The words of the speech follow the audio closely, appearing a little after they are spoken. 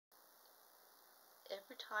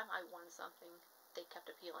time I won something, they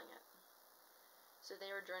kept appealing it. So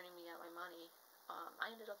they were draining me out of my money.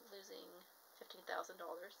 I ended up losing $15,000.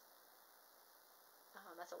 It's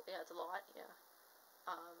a lot, yeah.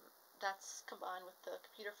 That's combined with the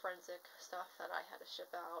computer forensic stuff that I had to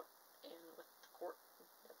ship out, and with the court,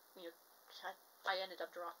 I ended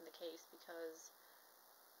up dropping the case because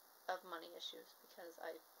of money issues, because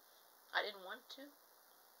I didn't want to.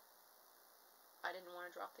 I didn't want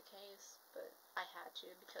to drop the case, but I had to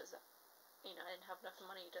because, I didn't have enough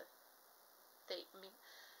money to, they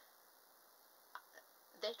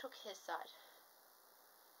took his side.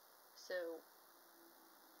 So,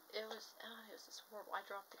 it was just horrible. I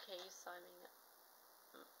dropped the case. I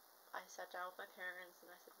sat down with my parents and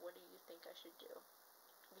I said, what do you think I should do?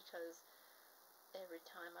 Because every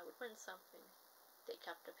time I would win something, they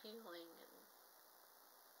kept appealing, and,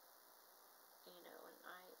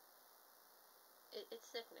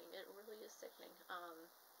 it's sickening. It really is sickening.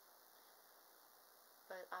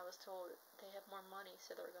 But I was told they have more money,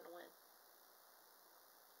 so they're going to win.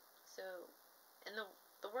 So, and the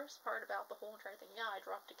worst part about the whole entire thing, I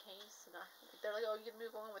dropped a case, and they're like, oh, you can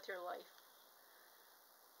move on with your life.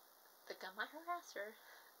 My harasser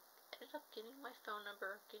ended up getting my phone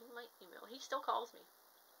number, getting my email. He still calls me.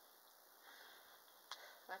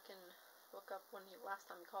 I can look up when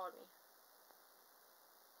last time he called me.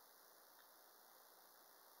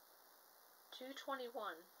 2/21.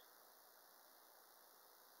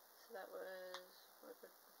 So that was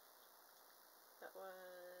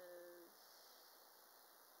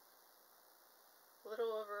a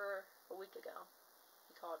little over a week ago.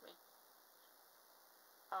 He called me.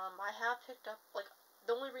 I have picked up,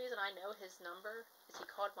 the only reason I know his number is he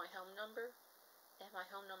called my home number, and my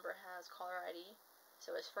home number has caller ID,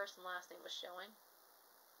 so his first and last name was showing.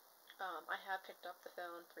 I have picked up the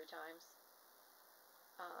phone 3 times.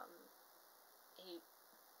 He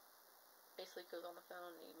basically goes on the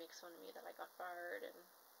phone and he makes fun of me that I got fired, and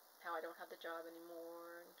how I don't have the job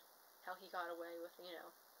anymore, and how he got away with, and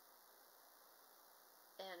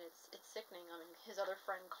it's sickening. His other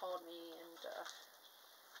friend called me, and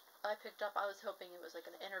I picked up. I was hoping it was like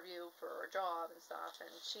an interview for a job and stuff, and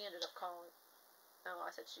she ended up calling. No, I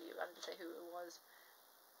said she. I didn't say who it was.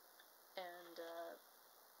 And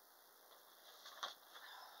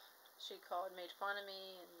she called, made fun of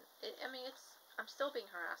me, and I'm still being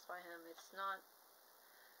harassed by him. It's not,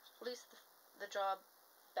 at least the job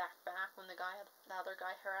back when the other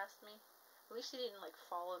guy harassed me. At least he didn't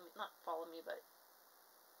not follow me, but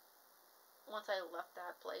once I left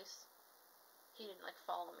that place, he didn't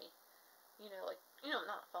follow me.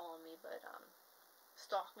 Not follow me, but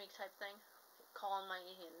stalk me type thing, calling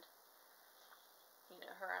me and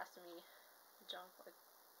harassing me, junk,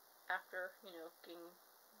 after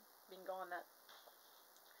being gone that.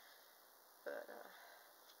 But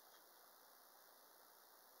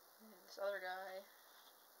this other guy,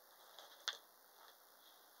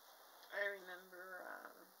 I remember.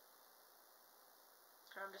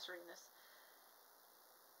 I'm just reading this.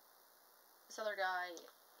 This other guy,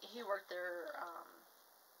 he worked there.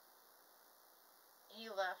 He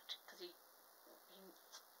left because he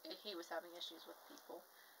was having issues with people.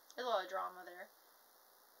 There's a lot of drama there.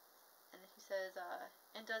 And he says,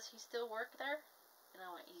 and does he still work there? And I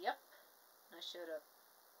went, yep. And I showed a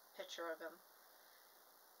picture of him.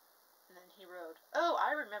 And then he wrote, oh,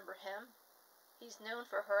 I remember him. He's known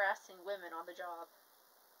for harassing women on the job.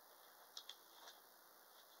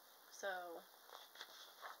 So,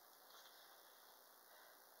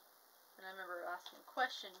 and I remember asking a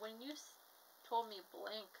question, when you told me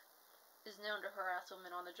blank is known to harass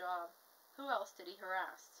women on the job, who else did he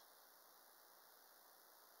harass?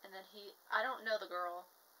 And then I don't know the girl.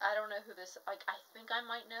 I don't know who this, I think I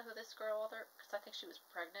might know who this girl was, because I think she was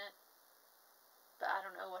pregnant. But I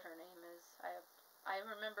don't know what her name is. I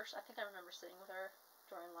think I remember sitting with her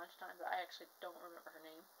during lunchtime, but I actually don't remember her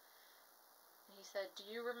name. And he said, do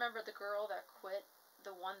you remember the girl that quit?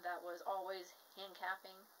 The one that was always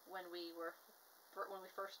handcapping when we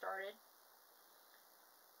first started?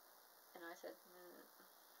 And I said,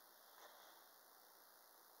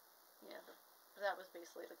 yeah, that was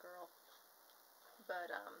basically the girl.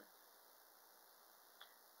 But,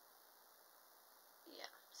 yeah.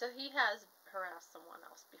 So he has harassed someone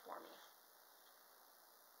else before me.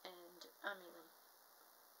 And,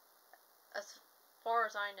 as far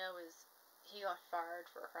as I know is, he got fired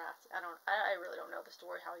for harassing. I really don't know the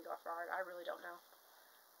story, how he got fired. I really don't know.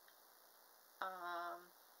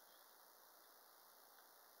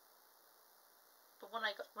 But when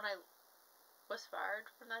I was fired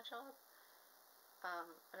from that job,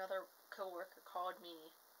 another coworker called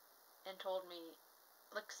me and told me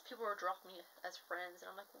like, 'cause people were dropping me as friends, and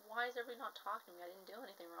I'm like, why is everybody not talking to me? I didn't do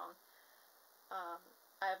anything wrong.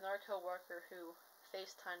 I have another coworker who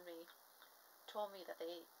FaceTimed me, told me that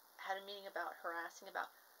they had a meeting about harassing, about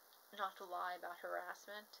not to lie about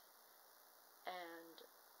harassment, and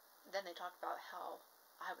then they talked about how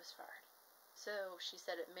I was fired. So she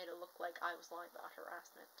said it made it look like I was lying about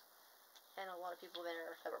harassment, and a lot of people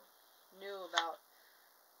there that knew about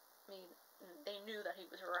me, they knew that he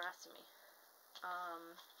was harassing me.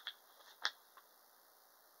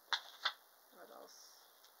 What else?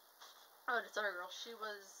 Oh, this other girl, she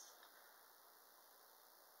was,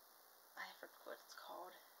 I forget what it's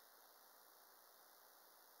called.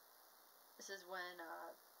 This is when,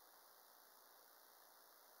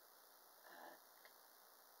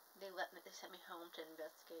 they sent me home to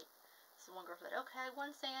investigate. This one girl said, okay, I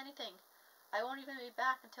wouldn't say anything. I won't even be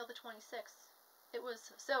back until the 26th. It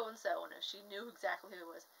was so-and-so, and she knew exactly who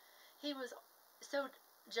it was. He was so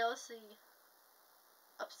jealously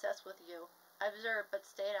obsessed with you. I observed, but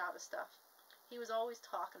stayed out of stuff. He was always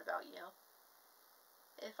talking about you.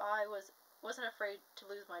 If I wasn't afraid to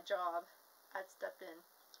lose my job, I'd stepped in.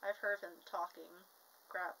 I've heard him talking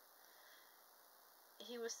crap.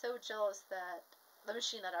 He was so jealous that the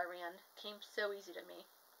machine that I ran came so easy to me.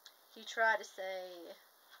 He tried to say,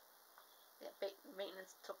 yeah,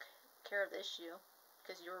 maintenance took care of the issue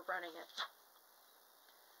because you were running it.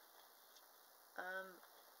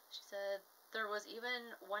 She said, there was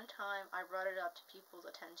even one time I brought it up to people's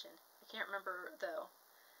attention. I can't remember, though.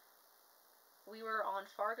 We were on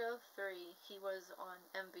Fargo 3, he was on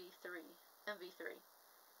MV3,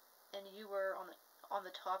 and you were on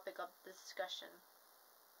the topic of the discussion.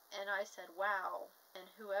 And I said, wow, and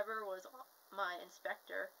whoever was my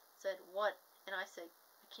inspector said, what? And I said,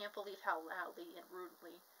 I can't believe how loudly and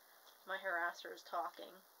rudely my harasser is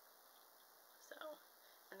talking. So,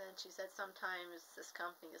 and then she said, sometimes this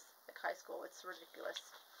company is like high school, it's ridiculous.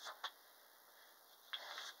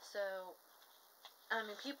 So, I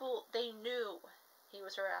mean, people, they knew he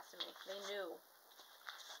was harassing me. They knew.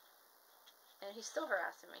 And he's still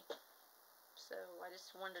harassing me. So, I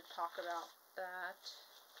just wanted to talk about that.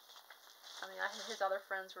 I mean, his other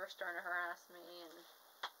friends were starting to harass me, and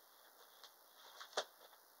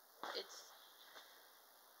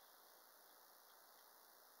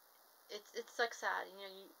it's like sad. You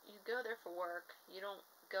know, you go there for work. You don't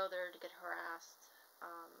go there to get harassed.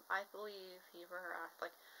 I believe he harassed.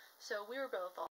 Like, so we were both all